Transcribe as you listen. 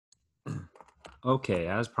Okay,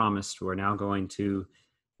 as promised, we're now going to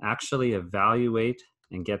actually evaluate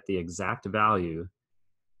and get the exact value.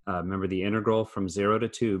 Remember, the integral from 0 to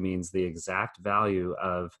 2 means the exact value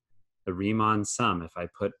of the Riemann sum. If I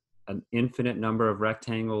put an infinite number of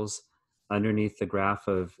rectangles underneath the graph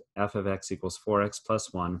of f of x equals 4x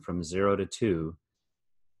plus 1 from 0 to 2,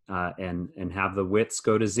 and have the widths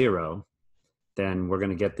go to 0, then we're going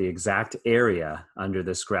to get the exact area under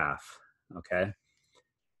this graph, okay?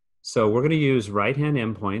 So we're going to use right-hand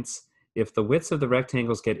endpoints. If the widths of the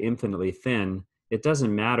rectangles get infinitely thin, it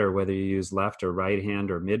doesn't matter whether you use left or right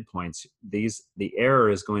hand or midpoints. The error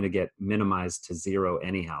is going to get minimized to 0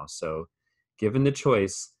 anyhow. So given the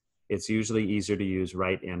choice, it's usually easier to use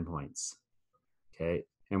right endpoints. Okay,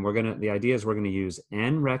 and the idea is we're going to use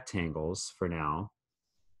n rectangles for now,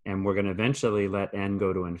 and we're going to eventually let n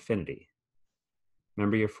go to infinity.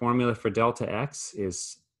 Remember, your formula for delta x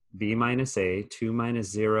is b minus a, 2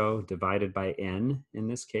 minus 0 divided by n in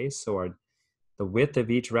this case. So the width of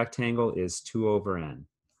each rectangle is 2 over n.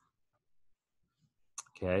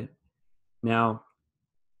 Okay. Now,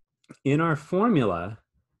 in our formula,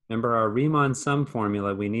 remember our Riemann sum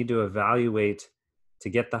formula, we need to evaluate, to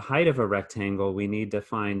get the height of a rectangle, we need to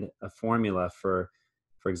find a formula for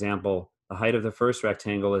example, the height of the first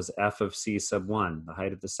rectangle is f of c sub 1. The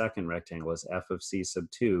height of the second rectangle is f of c sub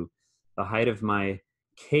 2. The height of my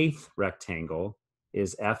kth rectangle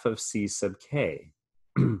is f of c sub k.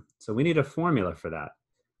 So we need a formula for that.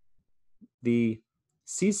 The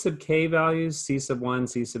c sub k values, c sub 1,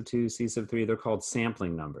 c sub 2, c sub 3, they're called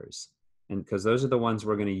sampling numbers, and because those are the ones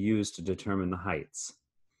we're going to use to determine the heights.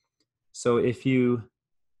 So if you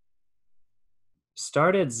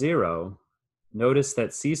start at 0, notice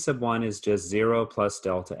that c sub 1 is just 0 plus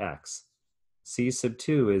delta x. C sub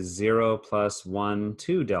 2 is 0 plus 1,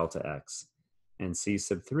 2 delta x. And c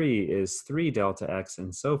sub 3 is 3 delta x,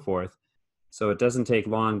 and so forth. So it doesn't take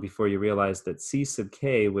long before you realize that c sub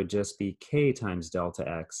k would just be k times delta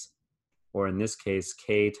x, or in this case,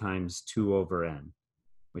 k times 2 over n,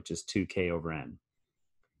 which is 2k over n.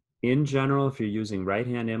 In general, if you're using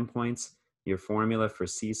right-hand endpoints, your formula for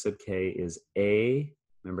c sub k is a,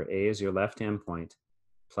 remember a is your left endpoint,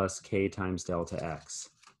 plus k times delta x.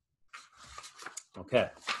 Okay.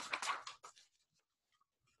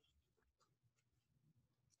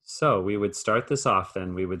 So we would start this off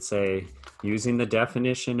then. We would say, using the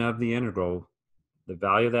definition of the integral, the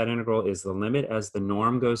value of that integral is the limit as the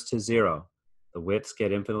norm goes to 0. The widths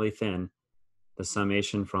get infinitely thin. The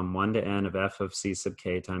summation from 1 to n of f of c sub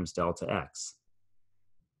k times delta x.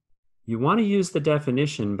 You want to use the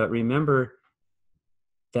definition, but remember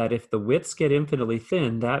that if the widths get infinitely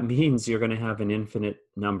thin, that means you're going to have an infinite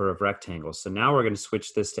number of rectangles. So now we're going to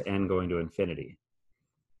switch this to n going to infinity.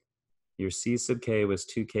 Your c sub k was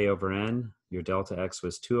 2k over n. Your delta x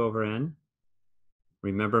was 2 over n.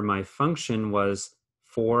 Remember, my function was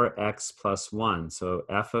 4x plus 1. So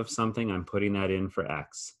f of something, I'm putting that in for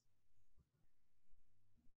x.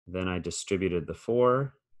 Then I distributed the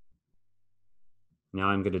 4. Now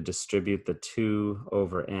I'm going to distribute the 2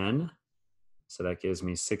 over n. So that gives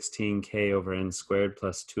me 16k over n squared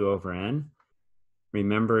plus 2 over n.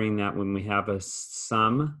 Remembering that when we have a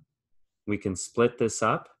sum, we can split this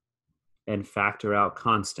up and factor out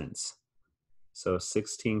constants. So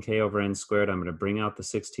 16k over n squared, I'm going to bring out the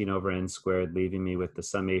 16 over n squared, leaving me with the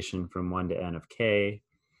summation from 1 to n of k.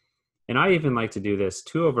 And I even like to do this,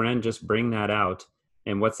 2 over n, just bring that out.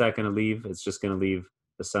 And what's that going to leave? It's just going to leave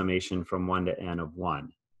the summation from 1 to n of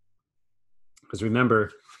 1. Because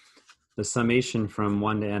remember, the summation from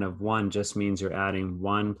 1 to n of 1 just means you're adding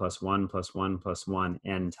 1 plus 1 plus 1 plus 1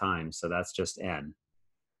 n times. So that's just n.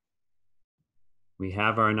 We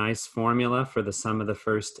have our nice formula for the sum of the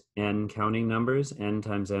first n counting numbers, n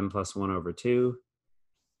times n plus 1 over 2.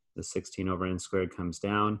 The 16 over n squared comes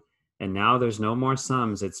down. And now there's no more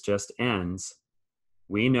sums, it's just n's.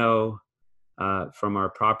 We know from our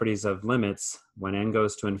properties of limits, when n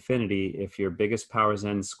goes to infinity, if your biggest power is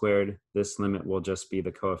n squared, this limit will just be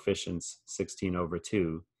the coefficients, 16 over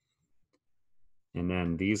 2. And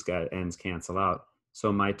then these n's cancel out.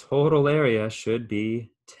 So my total area should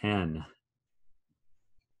be 10.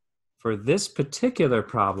 For this particular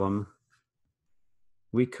problem,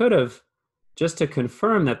 we could have, just to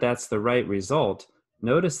confirm that that's the right result,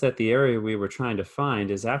 notice that the area we were trying to find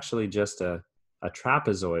is actually just a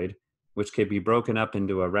trapezoid, which could be broken up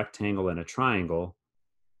into a rectangle and a triangle.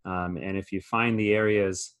 And if you find the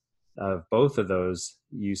areas of both of those,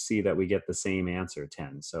 you see that we get the same answer,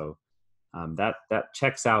 10. So that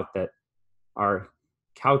checks out that our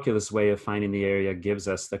calculus way of finding the area gives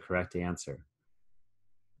us the correct answer.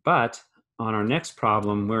 But on our next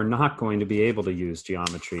problem, we're not going to be able to use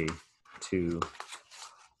geometry to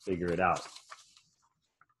figure it out.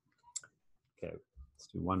 Okay, let's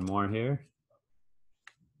do one more here.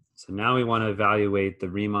 So now we want to evaluate the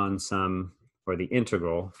Riemann sum, or the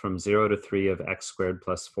integral, from 0 to 3 of x squared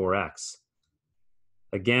plus 4x.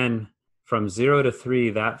 Again, from 0 to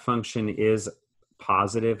 3, that function is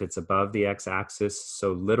positive. It's above the x-axis.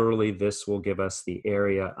 So literally, this will give us the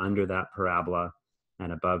area under that parabola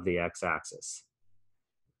and above the x-axis.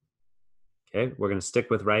 Okay, we're going to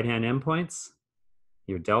stick with right-hand endpoints.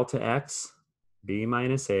 Your delta x, b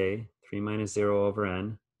minus a, 3 minus 0 over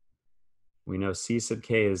n. We know c sub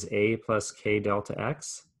k is a plus k delta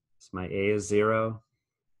x. So my a is 0.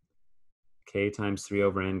 K times 3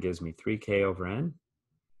 over n gives me 3k over n.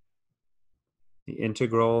 The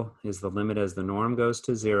integral is the limit as the norm goes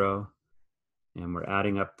to 0. And we're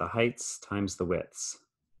adding up the heights times the widths.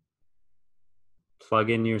 Plug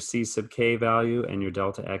in your c sub k value and your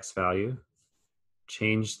delta x value.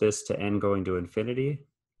 Change this to n going to infinity.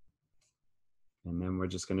 And then we're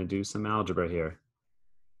just going to do some algebra here.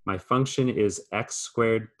 My function is x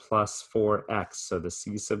squared plus 4x. So the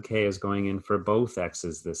c sub k is going in for both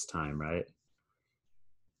x's this time, right?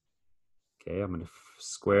 Okay, I'm going to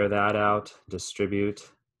square that out, distribute.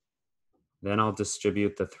 Then I'll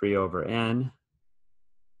distribute the 3 over n.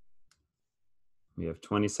 We have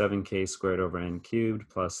 27k squared over n cubed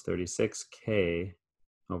plus 36k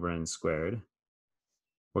over n squared.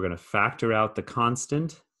 We're going to factor out the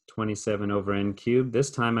constant, 27 over n cubed. This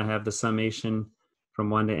time I have the summation from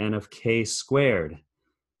 1 to n of k squared.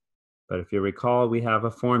 But if you recall, we have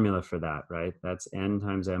a formula for that, right? That's n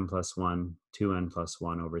times n plus 1, 2n plus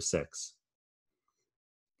 1 over 6.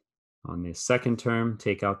 On the second term,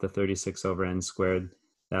 take out the 36 over n squared.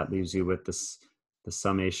 That leaves you with the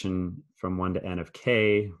summation from 1 to n of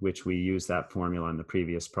k, which we used that formula in the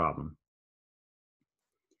previous problem.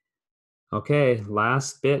 Okay,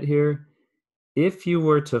 last bit here. If you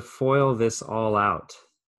were to FOIL this all out,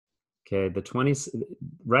 okay,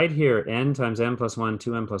 right here, n times n plus 1,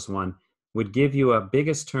 2n plus 1, would give you a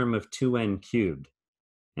biggest term of 2n cubed.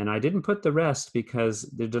 And I didn't put the rest because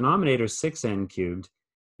the denominator is 6n cubed.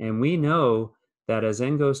 And we know that as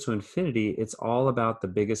n goes to infinity, it's all about the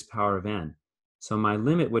biggest power of n. So my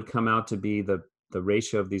limit would come out to be the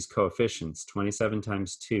ratio of these coefficients, 27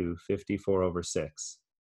 times 2, 54 over 6,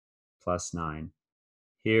 plus 9.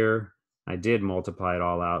 Here, I did multiply it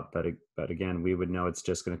all out, but again, we would know it's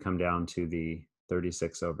just going to come down to the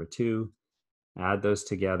 36 over 2. Add those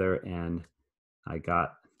together, and I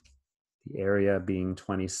got the area being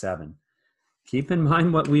 27. Keep in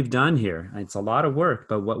mind what we've done here. It's a lot of work,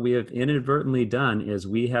 but what we have inadvertently done is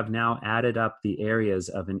we have now added up the areas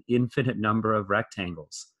of an infinite number of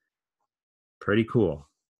rectangles. Pretty cool.